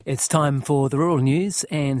It's time for the Rural News,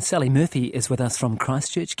 and Sally Murphy is with us from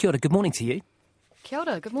Christchurch. Kia ora, good morning to you. Kia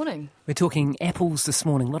ora, good morning. We're talking apples this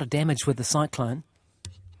morning, a lot of damage with the cyclone.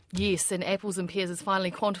 Yes, and Apples and Pears has finally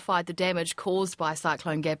quantified the damage caused by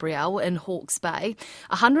Cyclone Gabrielle in Hawke's Bay.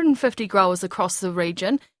 150 growers across the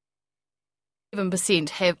region,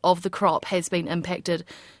 7% of the crop has been impacted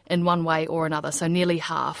in one way or another, so nearly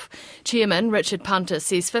half. Chairman Richard Punter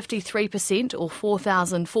says 53% or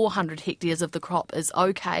 4,400 hectares of the crop is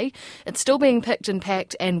okay. It's still being picked and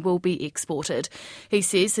packed and will be exported. He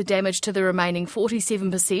says the damage to the remaining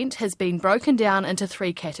 47% has been broken down into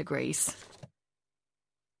three categories.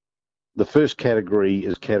 The first category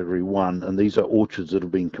is Category 1, and these are orchards that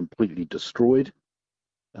have been completely destroyed.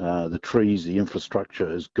 The trees, the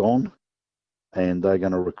infrastructure is gone, and they're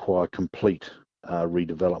going to require complete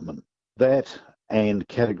redevelopment. That and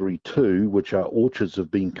Category 2, which are orchards that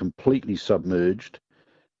have been completely submerged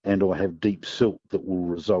and or have deep silt that will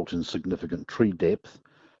result in significant tree depth.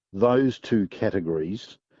 Those two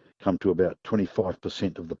categories come to about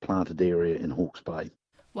 25% of the planted area in Hawke's Bay.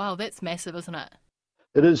 Wow, that's massive, isn't it?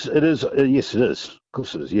 It is. Yes, it is. Of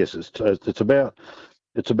course it is. Yes, it's about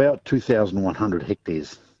 2,100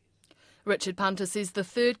 hectares. Richard Punter says the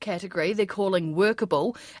third category they're calling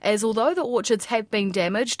workable, as although the orchards have been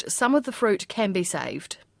damaged, some of the fruit can be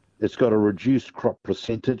saved. It's got a reduced crop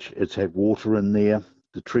percentage. It's had water in there.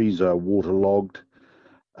 The trees are waterlogged.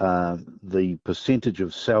 The percentage of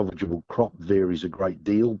salvageable crop varies a great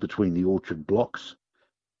deal between the orchard blocks.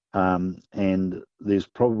 And there's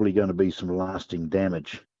probably going to be some lasting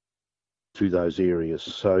damage to those areas.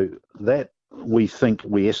 So that we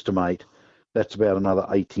estimate that's about another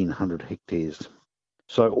 1,800 hectares.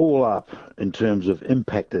 So all up, in terms of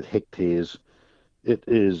impacted hectares, it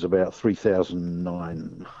is about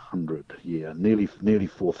 3,900, nearly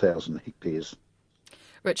 4,000 hectares.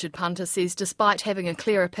 Richard Punter says despite having a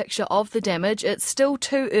clearer picture of the damage, it's still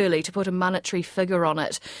too early to put a monetary figure on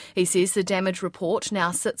it. He says the damage report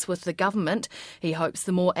now sits with the government. He hopes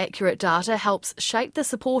the more accurate data helps shape the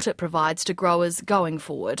support it provides to growers going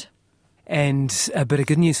forward. And a bit of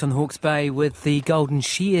good news from Hawke's Bay with the Golden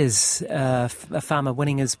Shears, a farmer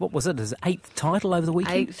winning his 8th title over the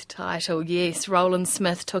weekend? 8th title, yes. Roland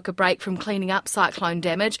Smith took a break from cleaning up cyclone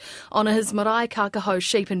damage on his Marae Kakaho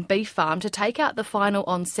sheep and beef farm to take out the final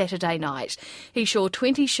on Saturday night. He shored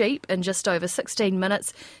 20 sheep in just over 16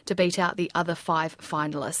 minutes to beat out the other 5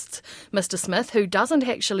 finalists. Mr Smith, who doesn't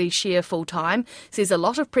actually shear full-time, says a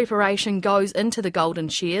lot of preparation goes into the Golden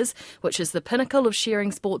Shears, which is the pinnacle of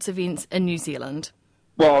shearing sports events in New Zealand.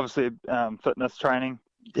 Well, obviously, fitness training,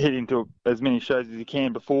 heading to as many shows as you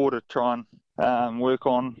can before to try and work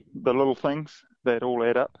on the little things that all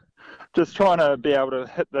add up. Just trying to be able to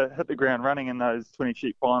hit the ground running in those 20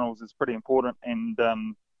 sheep finals is pretty important, and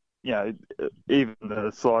even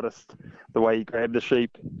the slightest, the way you grab the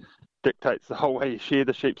sheep dictates the whole way you shear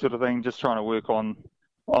the sheep, sort of thing. Just trying to work on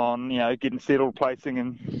getting settled, placing,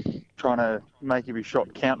 and trying to make every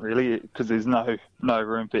shot count, really, because there's no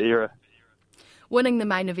room for error. Winning the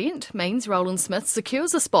main event means Roland Smith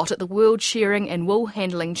secures a spot at the World Shearing and Wool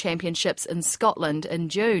Handling Championships in Scotland in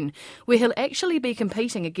June, where he'll actually be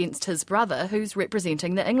competing against his brother, who's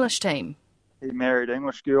representing the English team. He married an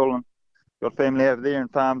English girl and got family over there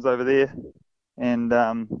and farms over there, and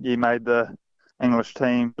he made the English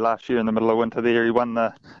team last year in the middle of winter there. He won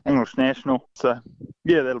the English National. So,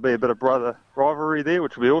 yeah, that'll be a bit of brother rivalry there,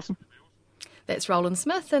 which will be awesome. That's Roland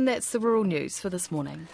Smith, and that's the Rural News for this morning.